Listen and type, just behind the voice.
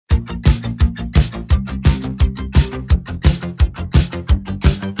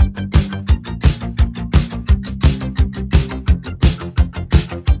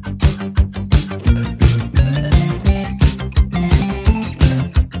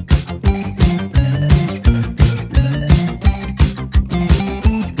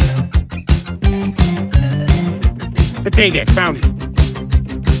day they found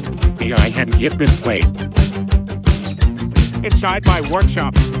me, I hadn't yet been played. Inside my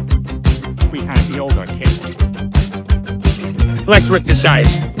workshop, behind the old arcade. Electric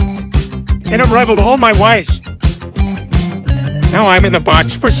desires. And unraveled all my wires. Now I'm in the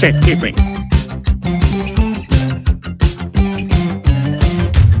box for safekeeping.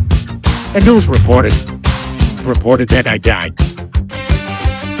 And news reporters reported that I died.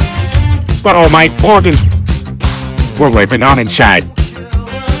 But all my organs were living on inside.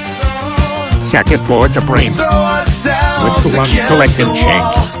 Second floor to brain, with the lungs collecting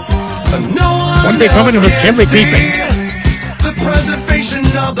change. One day coming to the gently beeping. The preservation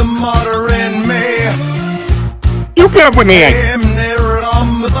of the martyr in me. You got with me,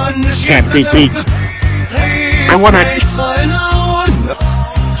 can't be beat. I wanna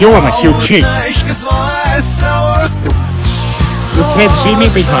kill him as you cheat. You can't see me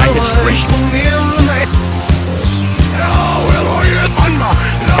behind the screen.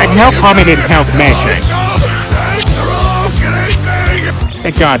 And health humming and health mashing.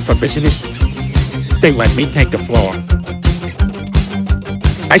 Thank God for business. They let me take the floor.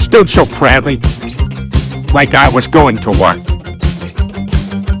 I stood so proudly, like I was going to work.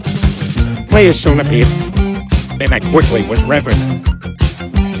 Players soon appeared, and I quickly was revered.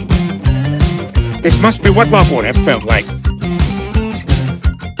 This must be what love would have felt like.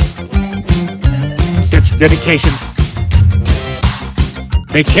 Such dedication.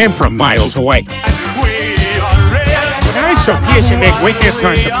 They came from miles away. With eyes so piercing they'd wait their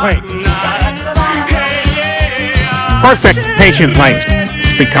turn to play. Perfect patient lives,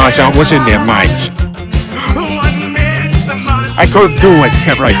 because I was in their minds. I could do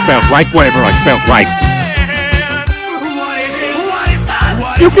whatever I felt like, whatever I felt like.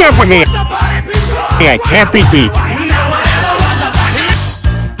 You get with me. I can't be beat.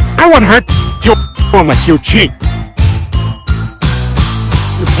 I won't hurt you unless you cheat.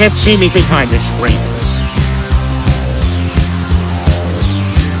 You can't see me behind the screen.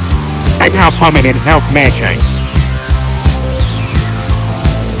 I'm now humming and health mashing.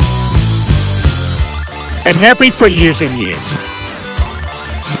 And happy for years and years.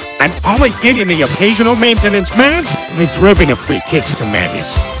 I'm only getting the occasional maintenance man. They've driven a few kids to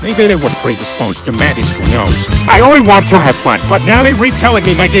madness. Maybe they were predisposed to madness, who knows. I only want to have fun, but now they're retelling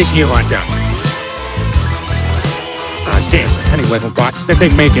me my days here are done. There's a tiny little box that they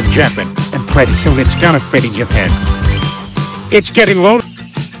make in Japan, and pretty soon it's gonna fit in your head. It's getting lonely.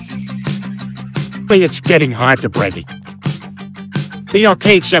 It's getting hard to breathe. The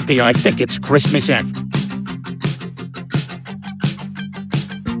arcade's empty. I think it's Christmas Eve.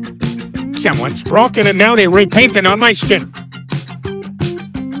 Someone's broken and now they're repainting on my skin.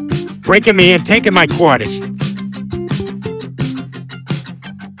 Breaking me and taking my quarters.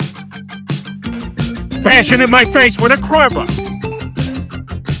 Bashing in my face with a crowbar.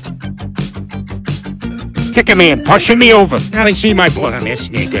 Kicking me and pushing me over. Now they see my blood on their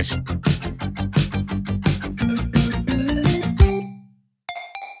sneakers.